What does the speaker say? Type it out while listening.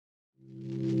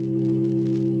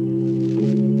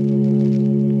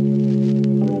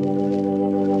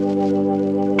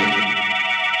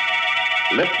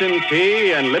Lipton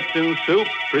Tea and Lipton Soup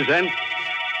present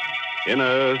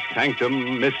Inner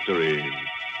Sanctum Mysteries.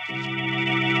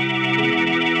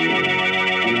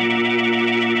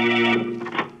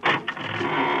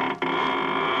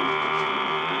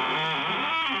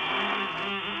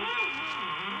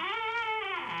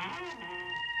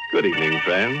 Good evening,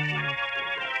 friends.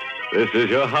 This is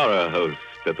your horror host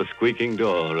at the squeaking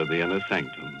door of the Inner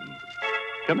Sanctum.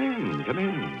 Come in, come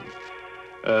in.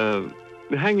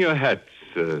 Hang your hats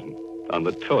on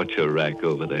the torture rack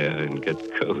over there and get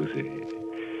cozy.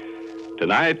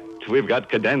 Tonight, we've got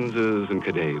cadenzas and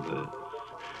cadavers,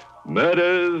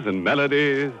 murders and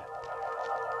melodies.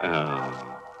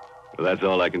 Oh, well, that's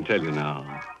all I can tell you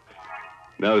now.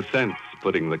 No sense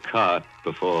putting the cart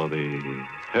before the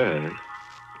hearse.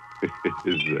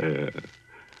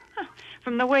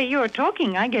 From the way you're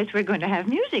talking, I guess we're going to have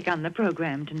music on the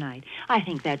program tonight. I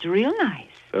think that's real nice.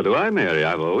 So do I, Mary.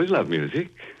 I've always loved music.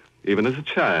 Even as a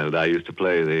child, I used to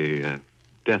play the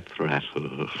death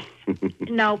rattle.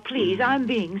 Now, please, I'm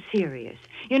being serious.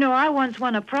 You know, I once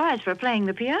won a prize for playing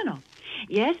the piano.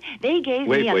 Yes, they gave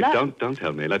me a... Wait, don't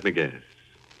tell me. Let me guess.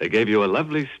 They gave you a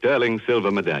lovely sterling silver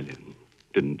medallion,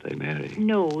 didn't they, Mary?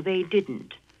 No, they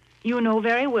didn't. You know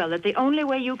very well that the only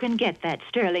way you can get that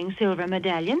sterling silver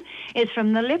medallion is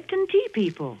from the Lipton Tea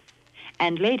people.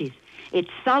 And, ladies,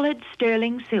 it's solid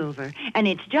sterling silver, and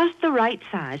it's just the right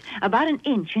size, about an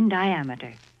inch in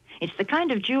diameter. It's the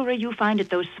kind of jewelry you find at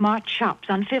those smart shops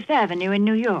on Fifth Avenue in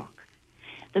New York.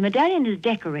 The medallion is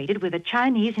decorated with a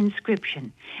Chinese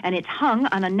inscription, and it's hung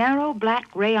on a narrow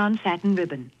black rayon satin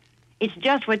ribbon. It's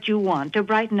just what you want to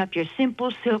brighten up your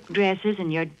simple silk dresses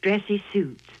and your dressy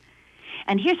suits.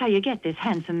 And here's how you get this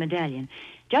handsome medallion.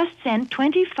 Just send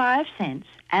 25 cents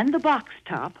and the box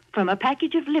top from a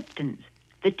package of Lipton's,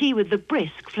 the tea with the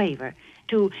brisk flavor,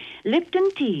 to Lipton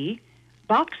Tea,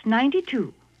 Box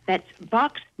 92. That's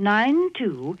Box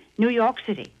 92, New York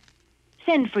City.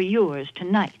 Send for yours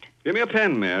tonight. Give me a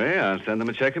pen, Mary. I'll send them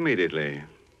a check immediately.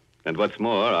 And what's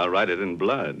more, I'll write it in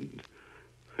blood.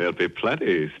 There'll be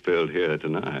plenty spilled here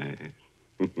tonight.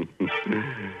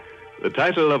 The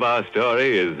title of our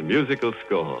story is Musical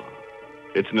Score.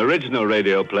 It's an original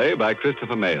radio play by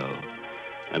Christopher Mayle.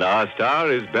 And our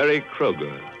star is Barry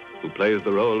Kroger, who plays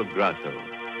the role of Grasso.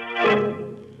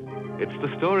 It's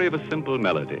the story of a simple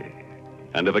melody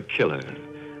and of a killer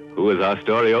who, as our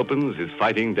story opens, is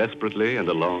fighting desperately and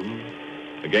alone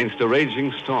against a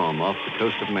raging storm off the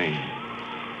coast of Maine.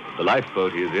 The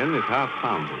lifeboat he is in is half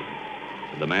foundered,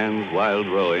 and the man's wild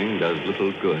rowing does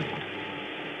little good.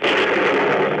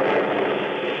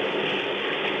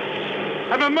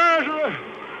 I'm a murderer!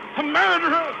 A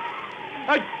murderer!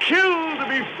 I kill to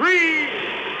be free!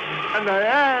 And I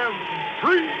am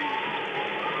free!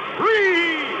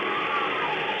 Free!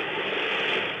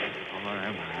 Or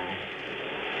am I?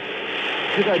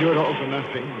 Did I do it all for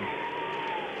nothing?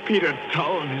 Peter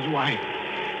Tull and his wife.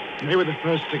 They were the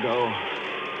first to go.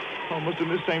 Almost in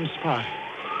the same spot.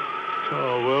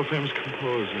 Tull, world-famous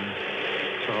composer.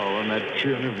 Tull on that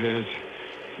tune of his.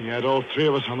 He had all three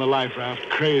of us on the life raft,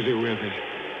 crazy with it.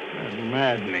 That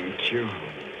maddening tune.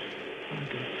 I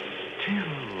can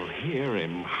still hear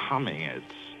him humming it,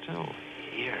 still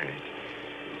hear it.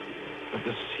 But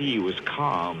the sea was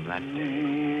calm that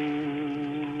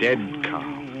day. Dead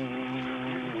calm.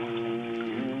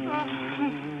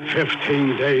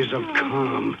 15 days of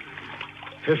calm.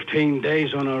 15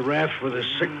 days on a raft with a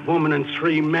sick woman and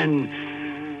 3 men.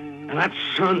 And that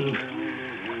sun.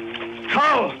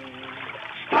 Tull!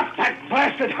 Stop that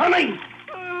blasted humming!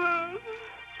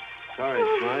 Sorry,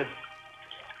 Smythe.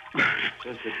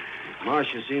 Just that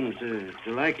Marcia seems to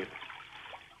like it.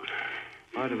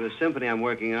 Part of a symphony I'm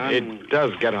working on. It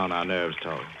does get on our nerves,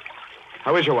 Tull.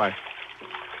 How is your wife?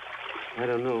 I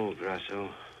don't know, Grasso.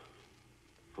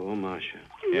 Poor Marcia.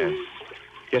 Yes.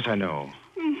 Yes, I know.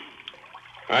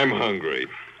 I'm hungry.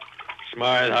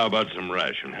 Smythe, how about some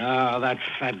rations? Ah, that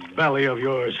fat belly of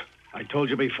yours. I told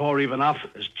you before, even off,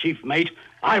 as chief mate,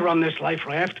 I run this life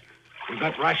raft. We've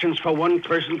got rations for 1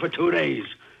 person for 2 days.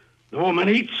 The woman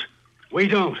eats, we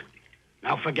don't.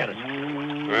 Now forget it.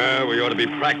 Well, we ought to be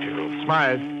practical.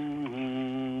 Smythe,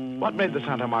 what made the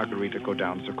Santa Margarita go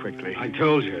down so quickly? I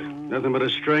told you, nothing but a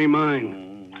stray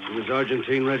mine. It was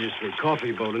Argentine registry,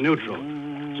 coffee boat, a neutral.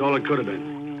 That's all it could have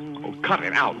been. Oh, cut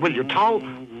it out, will you, Tull?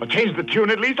 Or change the tune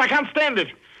at least. I can't stand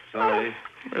it. Sorry.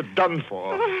 We're done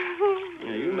for.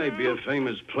 Yeah, you may be a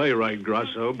famous playwright,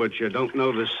 Grasso, but you don't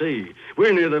know the sea.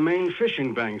 We're near the main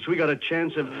fishing banks. We got a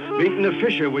chance of beating a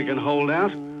fisher we can hold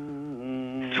out.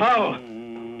 Tull!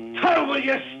 Tull, will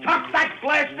you stop that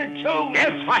blasted tune?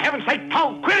 Yes, for heaven's sake,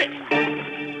 Tull, quit it!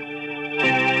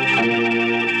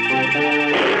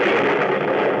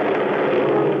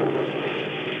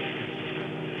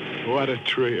 what a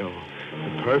trio.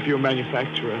 A perfume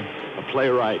manufacturer, a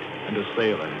playwright, and a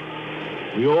sailor.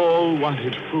 We all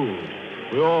wanted food.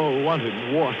 We all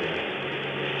wanted water,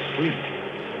 sleep,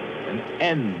 an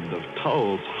end of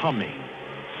Tull's humming.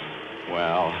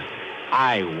 Well,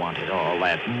 I wanted all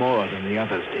that more than the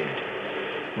others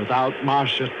did. Without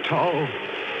Marcia Tull,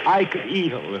 I could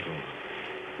eat a little.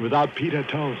 Without Peter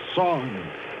Tull's song,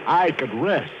 I could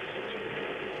rest.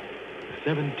 The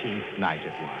 17th night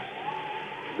it was.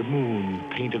 The moon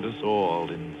painted us all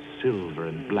in silver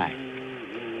and black.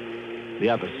 The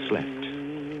others slept.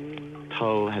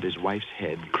 Tull had his wife's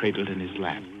head cradled in his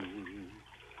lap.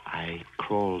 I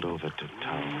crawled over to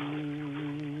Tull.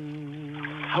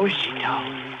 How is she,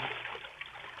 Tull?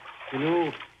 You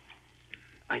know,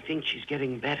 I think she's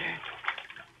getting better.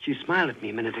 She smiled at me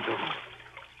a minute ago.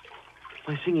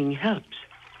 My singing helps.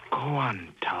 Go on,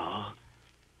 Tull.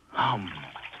 Hum.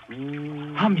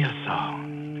 Hum your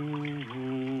song.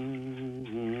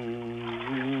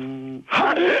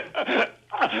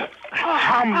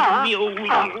 Hum, you little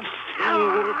fool,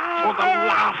 for the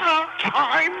last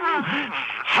time.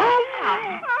 Hum.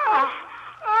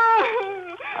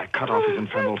 I cut off his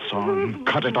infernal song,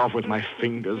 cut it off with my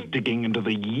fingers, digging into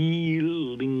the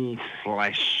yielding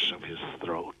flesh of his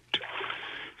throat.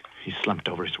 He slumped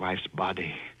over his wife's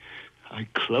body. I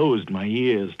closed my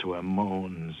ears to her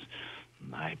moans.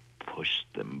 I pushed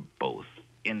them both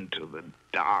into the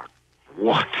dark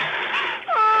water.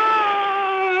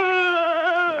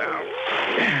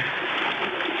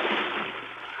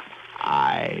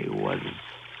 I was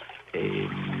a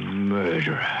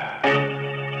murderer.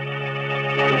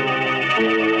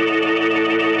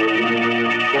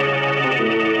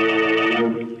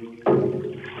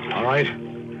 All right.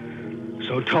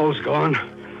 So Tull's gone.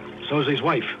 So's his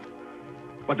wife.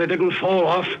 But they didn't fall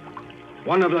off.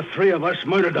 One of the three of us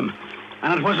murdered them.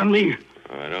 And it wasn't me.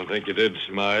 I don't think you did,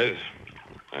 Smythe.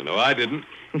 I know I didn't.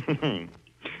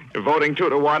 You're voting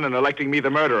 2-1 and electing me the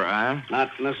murderer, huh?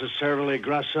 Not necessarily,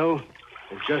 Grasso.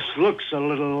 It just looks a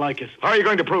little like it. How are you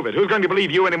going to prove it? Who's going to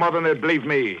believe you any more than they believe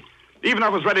me? Even I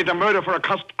was ready to murder for a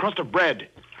crust of bread.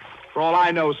 For all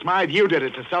I know, Smythe, you did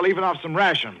it to sell even off some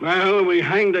ration. Well, we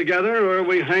hang together or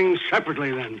we hang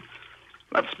separately then.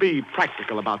 Let's be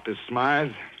practical about this,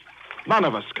 Smythe. None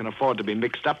of us can afford to be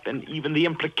mixed up in even the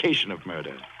implication of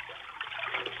murder.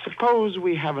 Suppose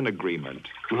we have an agreement,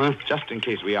 just in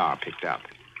case we are picked up.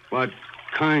 What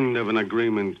kind of an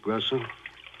agreement, Grasso?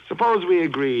 Suppose we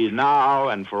agree now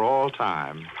and for all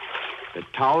time that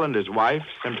Tull and his wife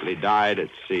simply died at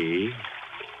sea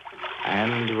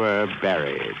and were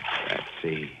buried at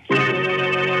sea.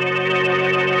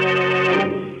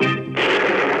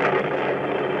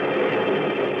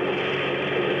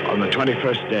 On the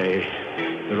 21st day,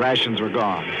 the rations were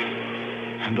gone.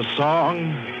 And the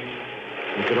song,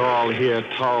 we could all hear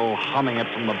Tull humming it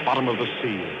from the bottom of the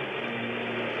sea.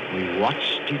 We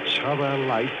watched each other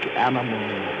like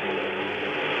animals.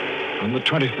 On the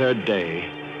 23rd day,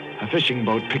 a fishing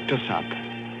boat picked us up,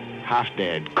 half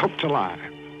dead, cooked alive.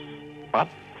 But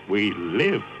we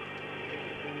lived.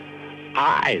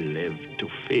 I lived to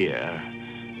fear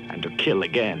and to kill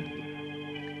again.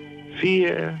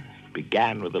 Fear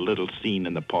began with a little scene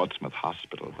in the Portsmouth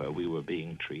hospital where we were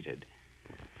being treated.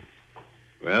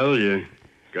 Well, you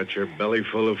got your belly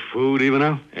full of food even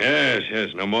now?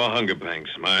 Yes. No more hunger pangs,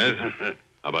 Smythe. How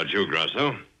about you,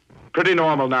 Grasso? Pretty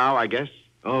normal now, I guess.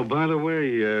 Oh, by the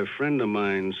way, a friend of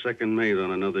mine, second mate on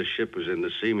another ship, was in to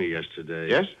see me yesterday.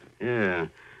 Yes? Yeah.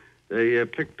 They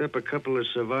picked up a couple of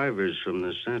survivors from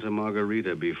the Santa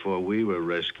Margarita before we were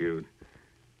rescued.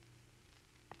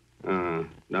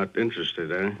 Not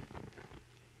interested, eh?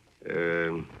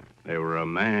 They were a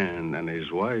man and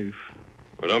his wife.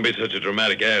 Well, don't be such a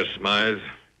dramatic ass, Smythe.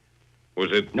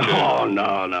 Was it... No,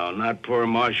 not poor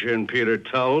Marcia and Peter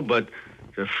Tull, but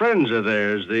the friends of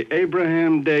theirs, the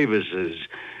Abraham Davises.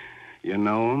 You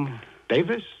know him?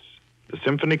 Davis? The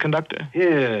symphony conductor?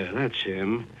 Yeah, that's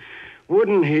him.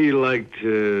 Wouldn't he like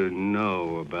to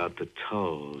know about the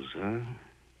Tulls, huh?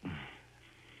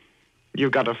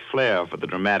 You've got a flair for the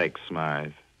dramatic,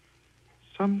 Smythe.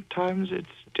 Sometimes it's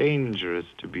dangerous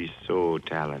to be so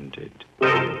talented. I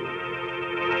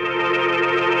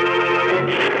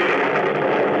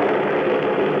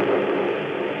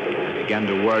began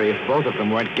to worry if both of them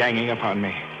weren't ganging up on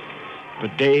me.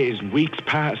 But days and weeks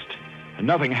passed, and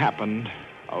nothing happened.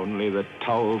 Only the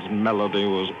Tull's melody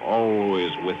was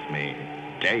always with me,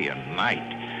 day and night.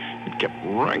 It kept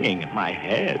ringing in my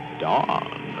head, on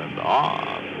and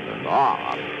on and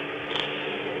on.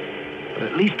 But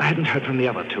at least I hadn't heard from the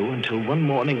other two until one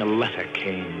morning a letter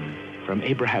came from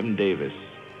Abraham Davis,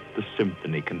 the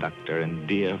symphony conductor and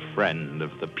dear friend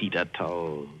of the Peter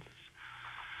Tulls.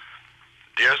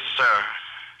 Dear sir,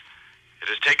 it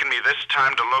has taken me this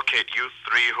time to locate you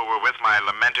three who were with my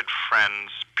lamented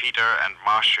friends, Peter and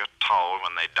Marcia Tull,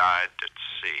 when they died at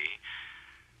sea.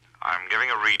 I'm giving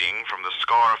a reading from the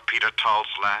score of Peter Tull's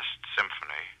last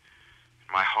symphony in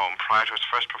my home prior to his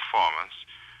first performance,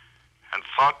 and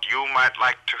thought you might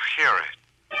like to hear it.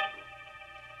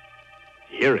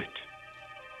 Hear it?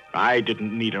 I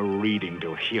didn't need a reading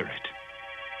to hear it.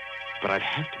 But I'd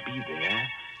have to be there.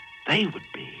 They would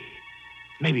be.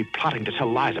 Maybe plotting to tell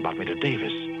lies about me to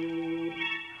Davis.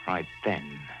 Right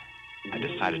then, I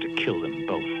decided to kill them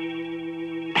both.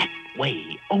 That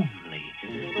way only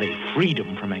lay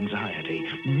freedom from anxiety.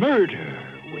 Murder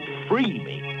would free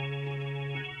me.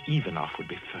 Ivanov would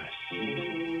be first.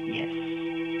 Yes,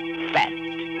 fat,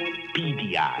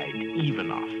 beady-eyed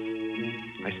Ivanov.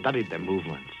 I studied their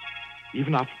movements.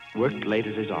 Ivanov worked late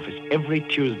at his office every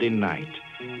Tuesday night.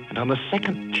 And on the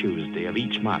second Tuesday of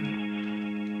each month,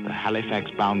 the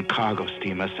Halifax-bound cargo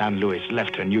steamer San Luis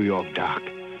left her New York dock.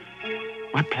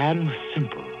 My plan was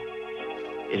simple.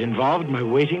 It involved my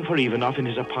waiting for Ivanov in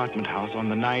his apartment house on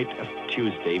the night of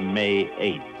Tuesday, May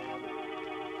 8th.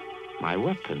 My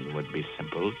weapon would be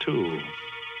simple, too.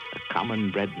 A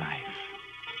common bread knife.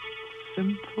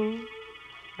 Simple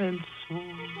and so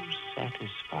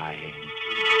satisfying.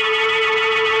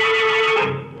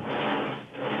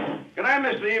 Good night,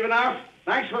 Mr. Ivanov.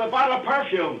 Thanks for the bottle of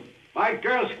perfume. My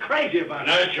girl's crazy about it.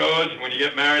 That's yours. When you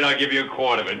get married, I'll give you a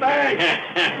quart of it. Thanks.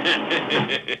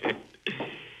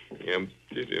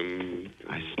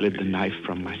 I slid the knife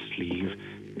from my sleeve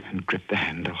and gripped the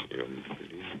handle.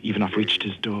 Ivanov reached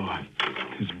his door.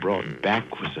 His broad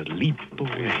back was a leap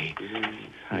away.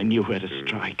 I knew where to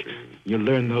strike. You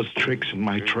learn those tricks in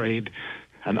my trade.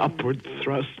 An upward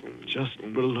thrust just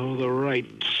below the right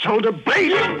shoulder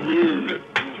blade.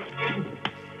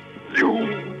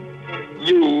 You.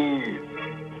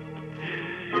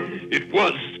 It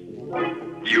was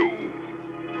you.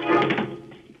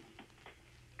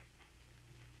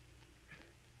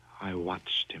 I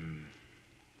watched him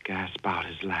gasp out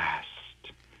his last,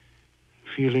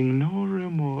 feeling no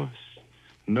remorse,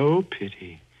 no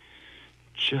pity,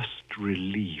 just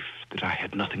relief that I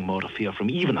had nothing more to fear from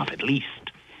Ivanov, at least.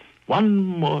 One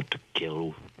more to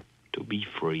kill, to be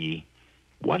free.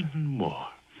 One more.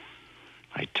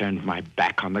 I turned my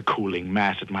back on the cooling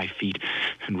mass at my feet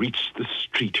and reached the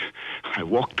street. I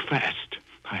walked fast.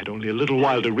 I had only a little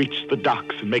while to reach the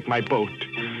docks and make my boat.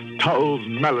 Tull's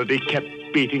melody kept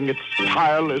beating its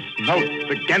tireless notes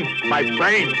against my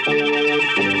brain.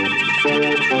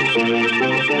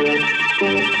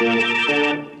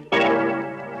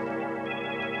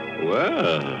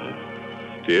 Well,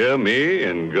 dear me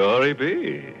and gory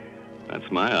be.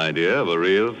 That's my idea of a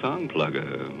real song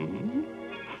plugger.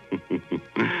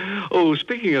 Oh,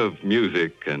 speaking of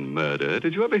music and murder,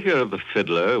 did you ever hear of the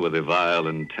fiddler with a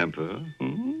violent temper?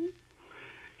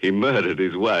 He murdered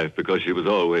his wife because she was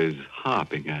always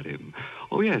harping at him.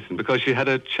 Oh, yes, and because she had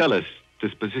a cellist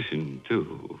disposition,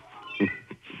 too.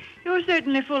 You're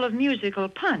certainly full of musical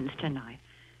puns tonight.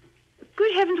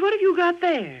 Good heavens, what have you got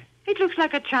there? It looks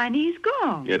like a Chinese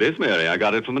gong. It is, Mary. I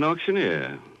got it from an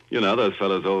auctioneer. You know, those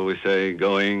fellows always say,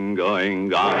 going, going,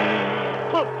 gong.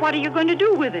 Well, what are you going to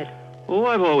do with it? Oh,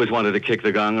 I've always wanted to kick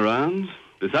the gong around.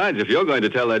 Besides, if you're going to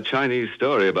tell that Chinese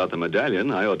story about the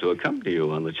medallion, I ought to accompany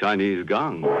you on the Chinese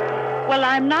gong. Well,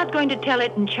 I'm not going to tell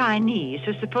it in Chinese,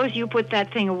 so suppose you put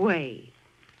that thing away.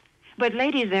 But,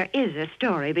 ladies, there is a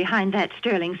story behind that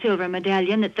sterling silver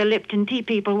medallion that the Lipton tea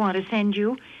people want to send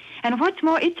you. And what's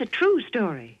more, it's a true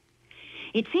story.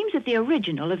 It seems that the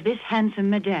original of this handsome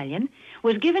medallion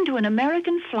was given to an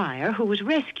American flyer who was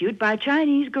rescued by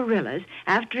Chinese guerrillas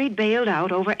after he'd bailed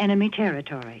out over enemy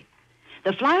territory.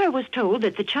 The flyer was told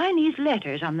that the Chinese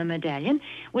letters on the medallion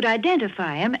would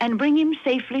identify him and bring him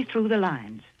safely through the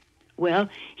lines. Well,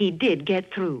 he did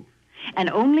get through. And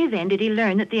only then did he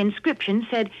learn that the inscription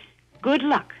said, "Good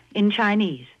luck," in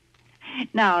Chinese.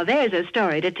 Now, there's a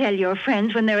story to tell your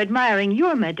friends when they're admiring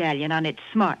your medallion on its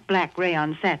smart black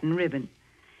rayon satin ribbon.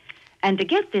 And to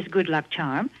get this good luck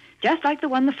charm, just like the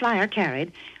one the flyer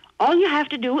carried, all you have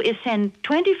to do is send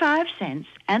 25 cents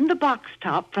and the box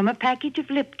top from a package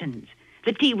of Lipton's,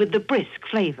 the tea with the brisk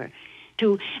flavor,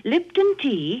 to Lipton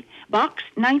Tea, Box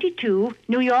 92,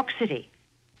 New York City.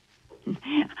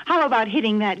 How about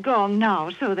hitting that gong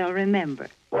now so they'll remember?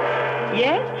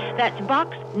 Yes, that's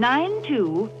Box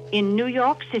 92 in New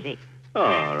York City.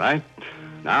 All right.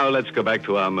 Now let's go back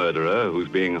to our murderer who's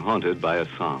being haunted by a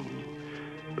song.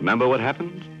 Remember what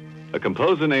happened? A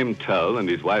composer named Tull and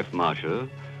his wife Marcia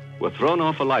were thrown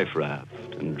off a life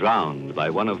raft and drowned by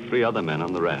one of 3 other men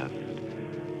on the raft.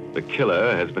 The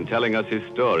killer has been telling us his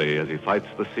story as he fights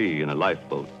the sea in a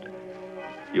lifeboat.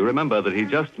 You remember that he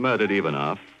just murdered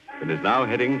Ivanoff and is now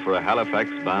heading for a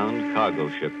Halifax-bound cargo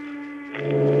ship.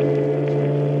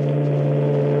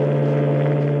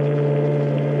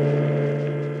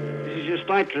 This is your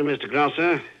stateroom, Mr.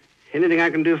 Grosser. Anything I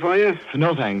can do for you?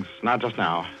 No, thanks. Not just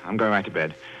now. I'm going right to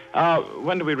bed.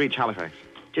 When do we reach Halifax?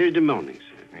 Tuesday morning,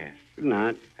 sir. Yes. Good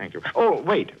night. Thank you. Oh,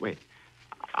 wait.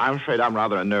 I'm afraid I'm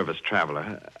rather a nervous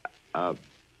traveler.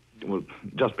 Well,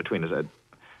 just between us,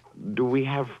 do we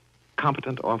have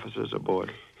competent officers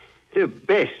aboard? The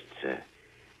best, sir.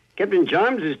 Captain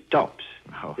Jarms is tops.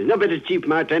 Oh. There's no better chief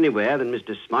mate anywhere than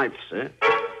Mr. Smythe, sir.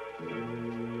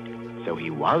 So he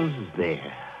was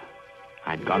there.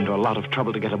 I'd gone to a lot of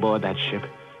trouble to get aboard that ship,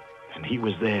 and he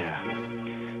was there.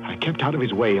 I kept out of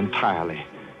his way entirely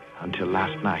until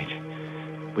last night.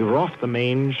 We were off the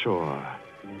main shore.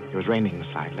 It was raining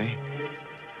slightly.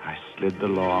 I slid the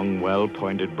long,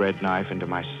 well-pointed bread knife into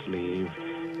my sleeve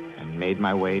and made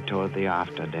my way toward the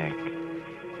afterdeck.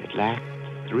 It lacked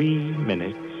 3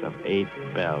 minutes of 8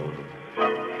 bells.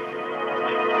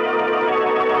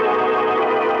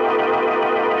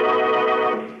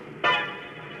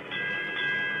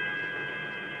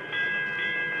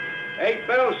 Eight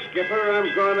bells, Skipper.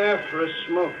 I'm going after a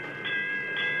smoke.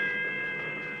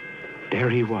 There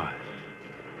he was,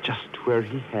 just where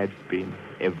he had been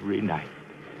every night,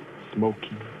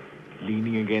 smoking,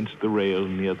 leaning against the rail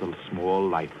near the small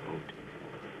lifeboat.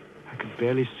 I could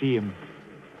barely see him.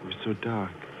 It was so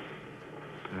dark.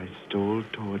 But I stole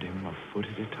toward him a foot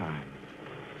at a time.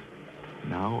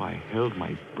 Now I held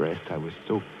my breath. I was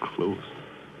so close.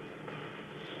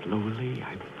 Slowly,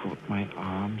 I brought my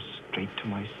arms straight to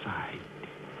my side,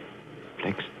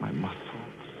 flexed my muscles,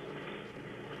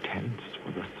 tensed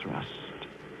for the thrust.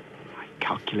 I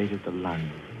calculated the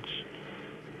lunge.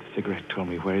 The cigarette told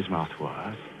me where his mouth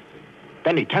was.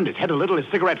 Then he turned his head a little, his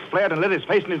cigarette flared and lit his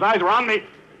face, and his eyes were on me.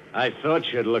 I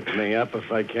thought you'd look me up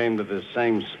if I came to the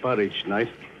same spot each night.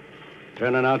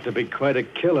 Turning out to be quite a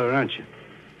killer, aren't you?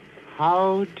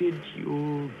 How did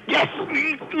you... Yes!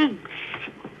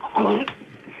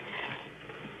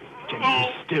 Can you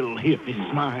still hear me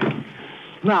smile?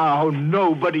 Now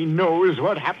nobody knows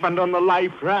what happened on the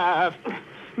life raft.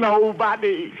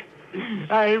 Nobody.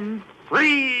 I'm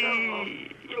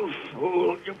free. You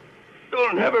fool.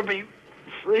 You'll never be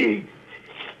free.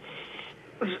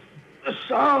 The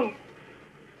song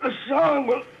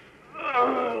will...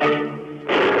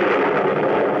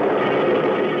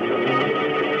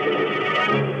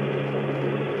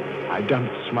 I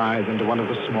dumped Smythe into one of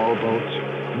the small boats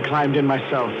and climbed in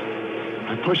myself.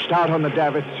 I pushed out on the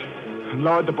davits and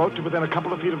lowered the boat to within a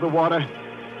couple of feet of the water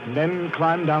and then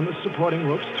climbed down the supporting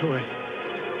ropes to it.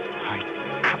 I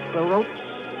cut the ropes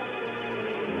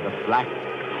and the black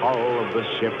hull of the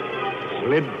ship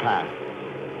slid past.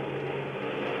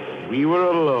 We were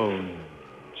alone,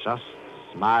 just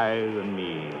Smythe and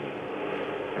me.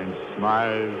 And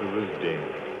Smythe was dead.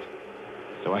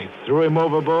 So I threw him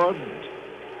overboard,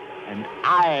 and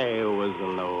I was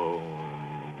alone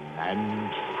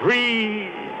and free.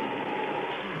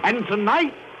 And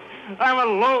tonight, I'm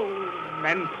alone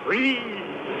and free.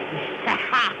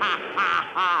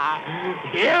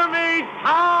 Hear me,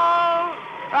 Tom!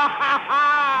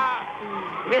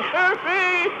 Hear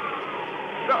me!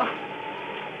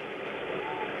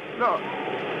 No.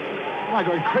 Am I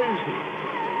going crazy?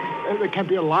 There can't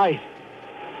be a light.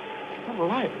 Not a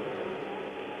light.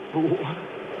 Well,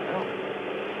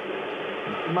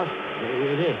 it must.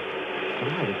 It is. It's a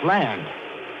light. It's land.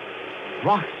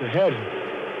 Rocks ahead.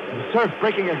 And the surf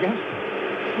breaking against them.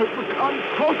 I'm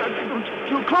close. I'm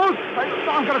too close.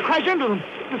 I'm going to crash into them.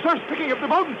 The surf's picking up the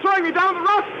boat and throwing me down the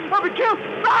rocks. I'll be killed.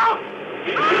 No!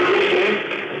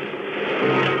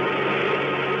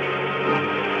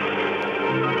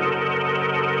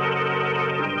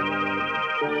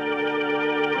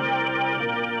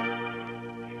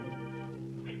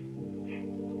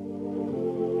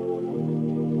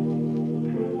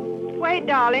 Wait,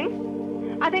 darling.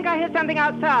 I think I hear something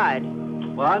outside.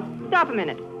 What? Stop a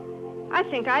minute. I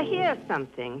think I hear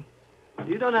something.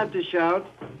 You don't have to shout.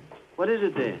 What is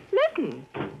it there? Listen.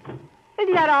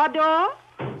 Isn't that our door?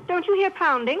 Don't you hear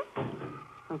pounding?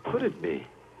 How could it be?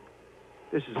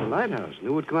 This is a lighthouse, and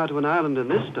who would come out to an island in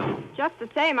this storm? Just the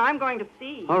same, I'm going to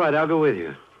see. All right, I'll go with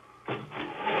you.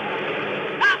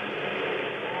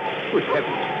 Good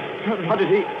heavens. How did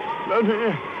he...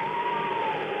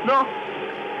 No.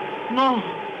 No.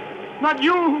 Not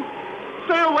you.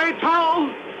 Stay away, Towel.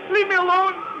 Leave me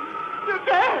alone. You're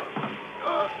dead.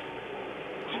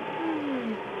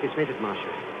 It's made it,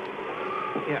 Marshal.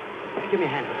 Here, give me a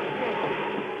hand.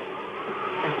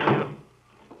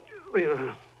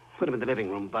 We'll put him in the living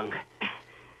room bunk.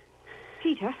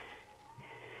 Peter,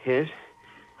 Yes?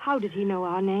 how did he know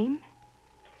our name?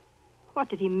 What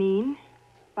did he mean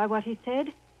by what he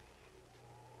said?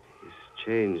 He's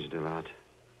changed a lot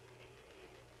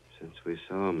since we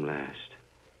saw him last.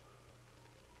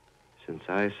 Since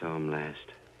I saw him last.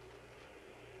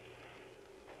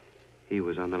 He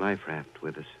was on the life raft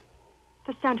with us.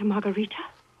 The Santa Margarita?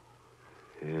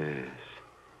 Yes.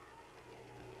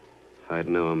 I'd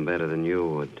know him better than you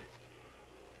would.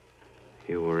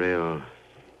 You were ill.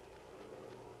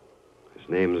 His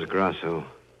name's Grasso.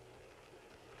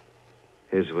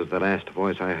 His was the last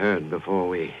voice I heard before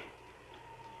we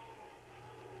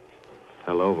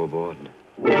fell overboard.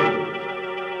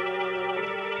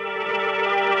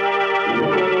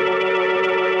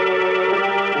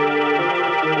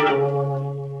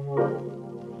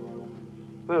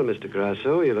 Well, Mr.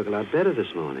 Grasso, you look a lot better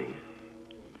this morning.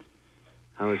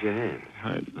 How was your head?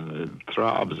 It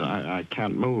throbs. I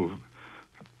can't move.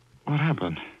 What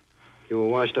happened? You were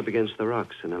washed up against the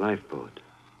rocks in a lifeboat.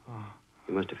 Oh.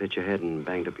 You must have hit your head and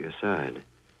banged up your side.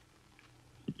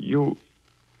 You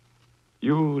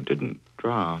didn't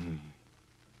drown.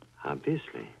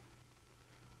 Obviously.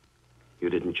 You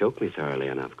didn't choke me thoroughly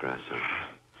enough, Grasso.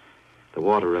 The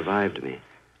water revived me.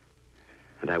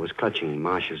 And I was clutching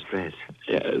Marcia's dress.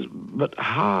 Yes, but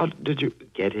how did you...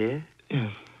 Get here?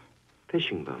 Yes.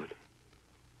 Fishing boat.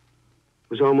 It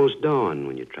was almost dawn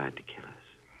when you tried to kill us.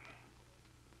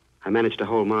 I managed to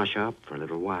hold Marcia up for a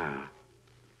little while.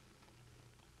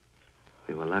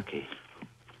 We were lucky.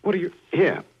 What are you...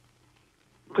 Here.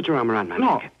 Put your arm around my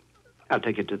No. neck. I'll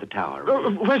take you to the tower.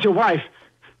 Where's your wife?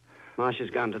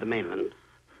 Marcia's gone to the mainland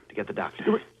to get the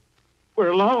doctor. We're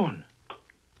alone.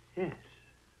 Yes.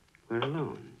 We're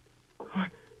alone.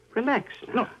 Relax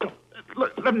now. No,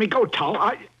 let me go, Tal.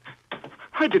 I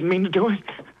didn't mean to do it.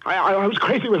 I was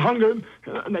crazy with hunger,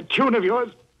 and that tune of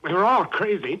yours. We were all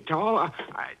crazy, Tal.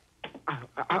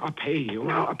 I'll pay you.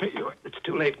 No. I'll pay you. It's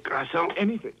too late, Grasso.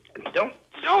 Anything. Don't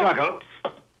struggle.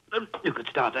 You could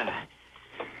start a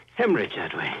hemorrhage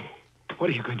that way. What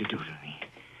are you going to do to me?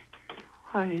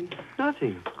 Why,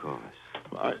 nothing, of course.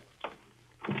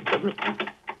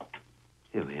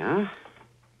 Here we are.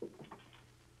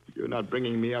 You're not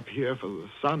bringing me up here for the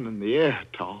sun and the air,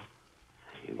 Tal.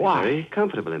 You'll be Why? very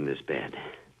comfortable in this bed.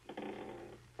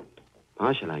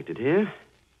 Marcia liked it here.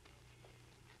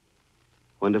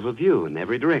 Wonderful view in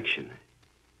every direction.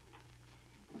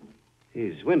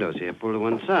 These windows here pull to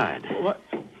one side. What?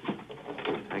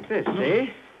 Like this,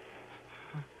 see?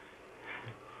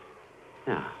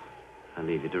 Now, I'll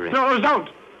leave you to rest. No, don't.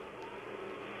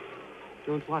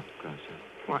 Don't what, Grasso?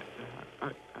 What?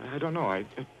 I don't know.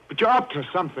 But you're up to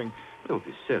something. Don't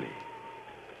be silly.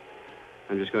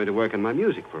 I'm just going to work on my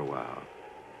music for a while.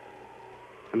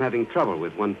 I'm having trouble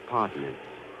with one part in it.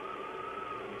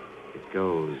 It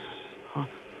goes... Huh?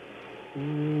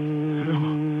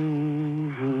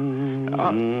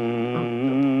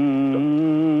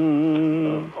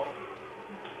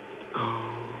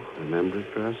 Remember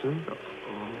it, Grasso?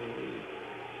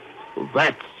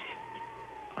 That's it.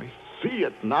 I see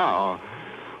it now.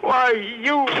 Why,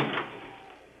 you...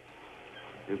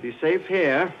 You'll be safe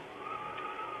here.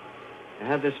 I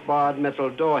have this barred metal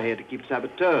door here to keep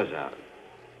saboteurs out.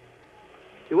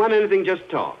 If you want anything, just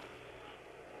talk.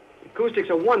 Acoustics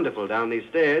are wonderful down these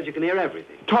stairs. You can hear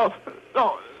everything. Talk.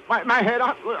 No, my head.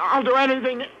 I'll do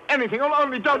anything. Only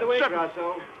don't... By the way,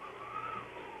 Grasso,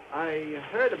 I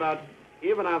heard about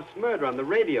Ivanov's murder on the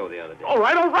radio the other day. All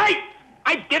right.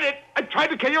 I did it. I tried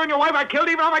to kill you and your wife. I killed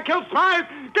Ivanov. I killed Smythe.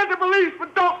 Get the police,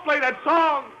 but don't play that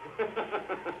song.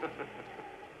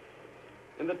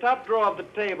 In the top drawer of the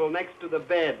table next to the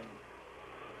bed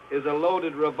is a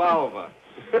loaded revolver.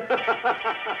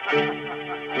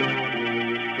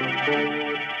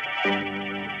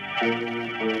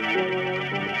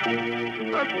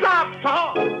 Stop,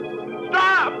 Tom!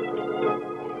 Stop!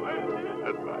 My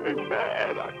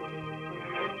head.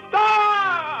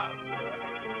 Stop!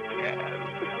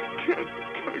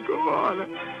 Can't go on.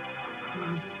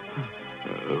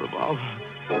 The revolver.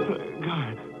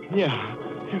 God. Yeah.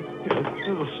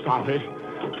 It'll stop it.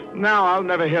 Now I'll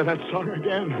never hear that song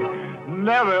again.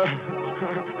 Never.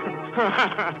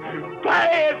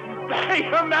 Play it! Play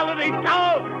your melody,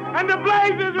 Tom! And the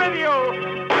blaze is with you!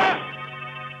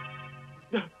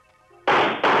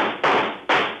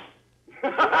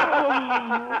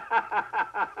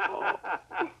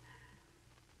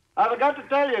 I forgot to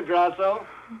tell you, Grasso.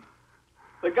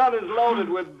 The gun is loaded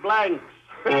with blanks.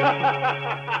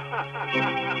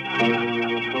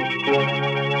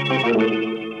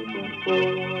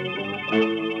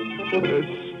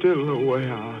 There's still a way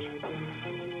out.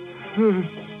 There's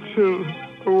till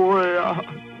the way out.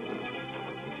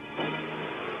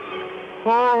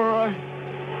 All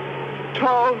right.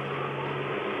 Tall,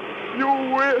 you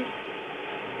win.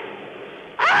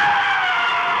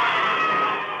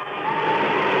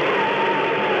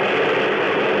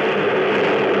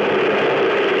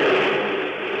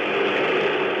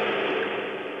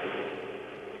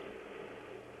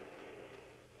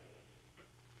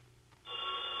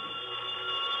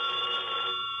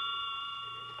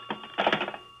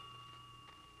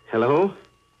 Hello?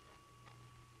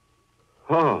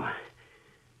 Oh.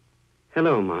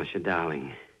 Hello, Marcia,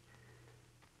 darling.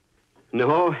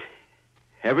 No,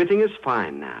 everything is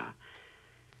fine now.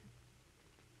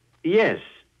 Yes,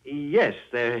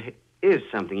 there is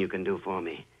something you can do for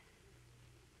me.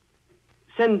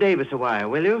 Send Davis a wire,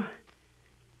 will you?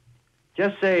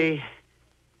 Just say,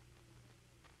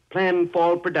 planned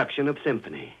fall production of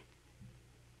symphony.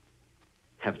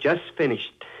 Have just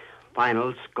finished.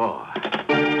 Final score.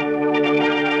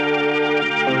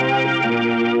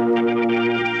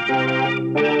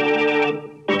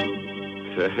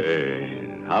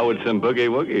 Say, how would some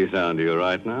boogie-woogie sound to you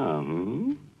right now,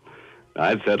 hmm?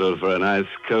 I'd settle for a nice,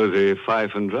 cozy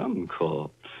fife and drum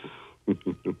corpse.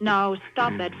 Now,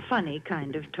 stop that funny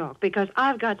kind of talk, because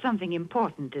I've got something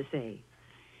important to say.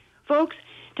 Folks,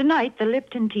 tonight the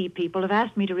Lipton Tea people have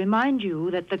asked me to remind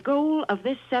you that the goal of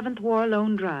this 7th War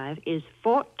Loan Drive is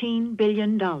 $14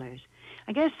 billion.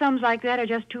 I guess sums like that are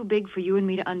just too big for you and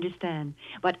me to understand.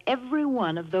 But every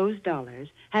one of those dollars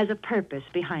has a purpose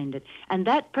behind it, and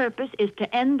that purpose is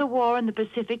to end the war in the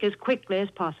Pacific as quickly as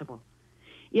possible.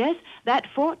 Yes, that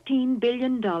 $14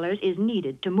 billion is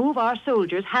needed to move our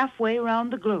soldiers halfway around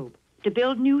the globe, to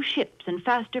build new ships and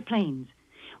faster planes.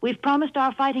 We've promised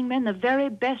our fighting men the very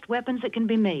best weapons that can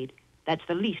be made. That's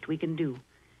the least we can do.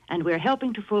 And we're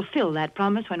helping to fulfill that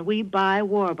promise when we buy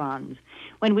war bonds,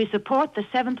 when we support the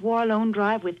 7th War Loan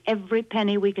Drive with every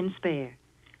penny we can spare.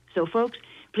 So, folks,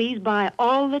 please buy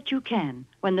all that you can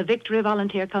when the Victory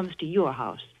Volunteer comes to your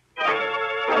house.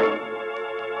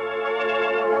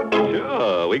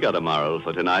 Sure, we got a moral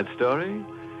for tonight's story.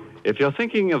 If you're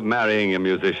thinking of marrying a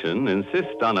musician,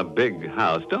 insist on a big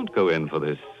house. Don't go in for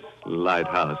this light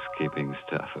housekeeping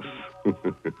stuff.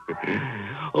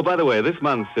 Oh, by the way, this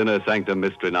month's Inner Sanctum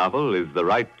mystery novel is The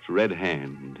Right Red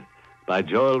Hand by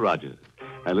Joel Rogers.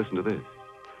 And listen to this.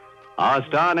 Our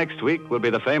star next week will be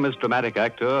the famous dramatic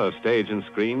actor of stage and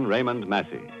screen, Raymond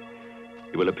Massey.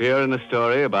 He will appear in a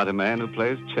story about a man who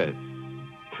plays chess.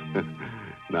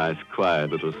 Nice,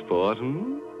 quiet little sport,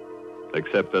 hmm?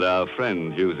 Except that our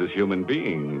friend uses human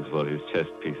beings for his chess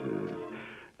pieces.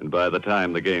 And by the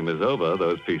time the game is over,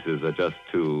 those pieces are just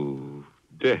too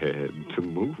dead to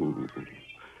move.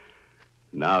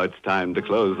 Now it's time to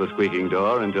close the squeaking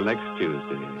door until next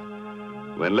Tuesday,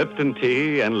 when Lipton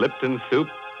Tea and Lipton Soup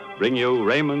bring you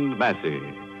Raymond Massey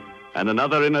and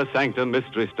another Inner Sanctum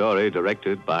mystery story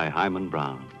directed by Hyman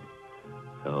Brown.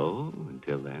 So,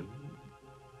 until then,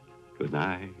 good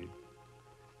night.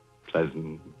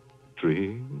 Pleasant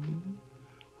dreams.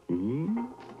 Hmm?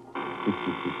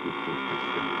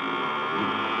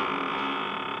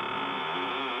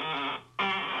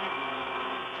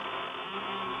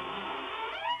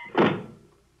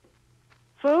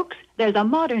 Folks, there's a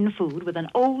modern food with an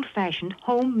old-fashioned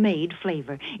homemade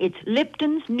flavor. It's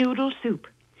Lipton's Noodle Soup.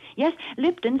 Yes,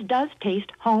 Lipton's does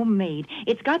taste homemade.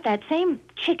 It's got that same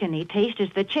chickeny taste as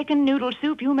the chicken noodle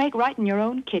soup you make right in your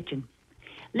own kitchen.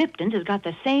 Lipton's has got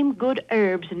the same good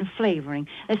herbs and flavoring,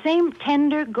 the same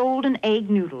tender golden egg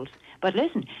noodles. But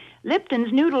listen,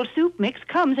 Lipton's noodle soup mix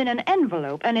comes in an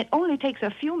envelope, and it only takes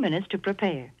a few minutes to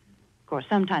prepare. Of course,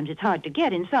 sometimes it's hard to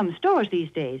get in some stores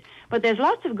these days, but there's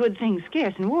lots of good things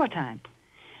scarce in wartime.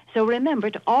 So remember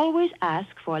to always ask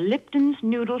for Lipton's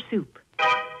Noodle Soup.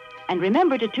 And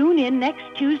remember to tune in next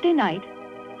Tuesday night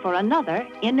for another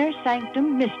Inner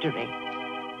Sanctum Mystery.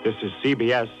 This is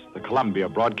CBS, the Columbia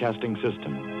Broadcasting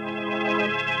System.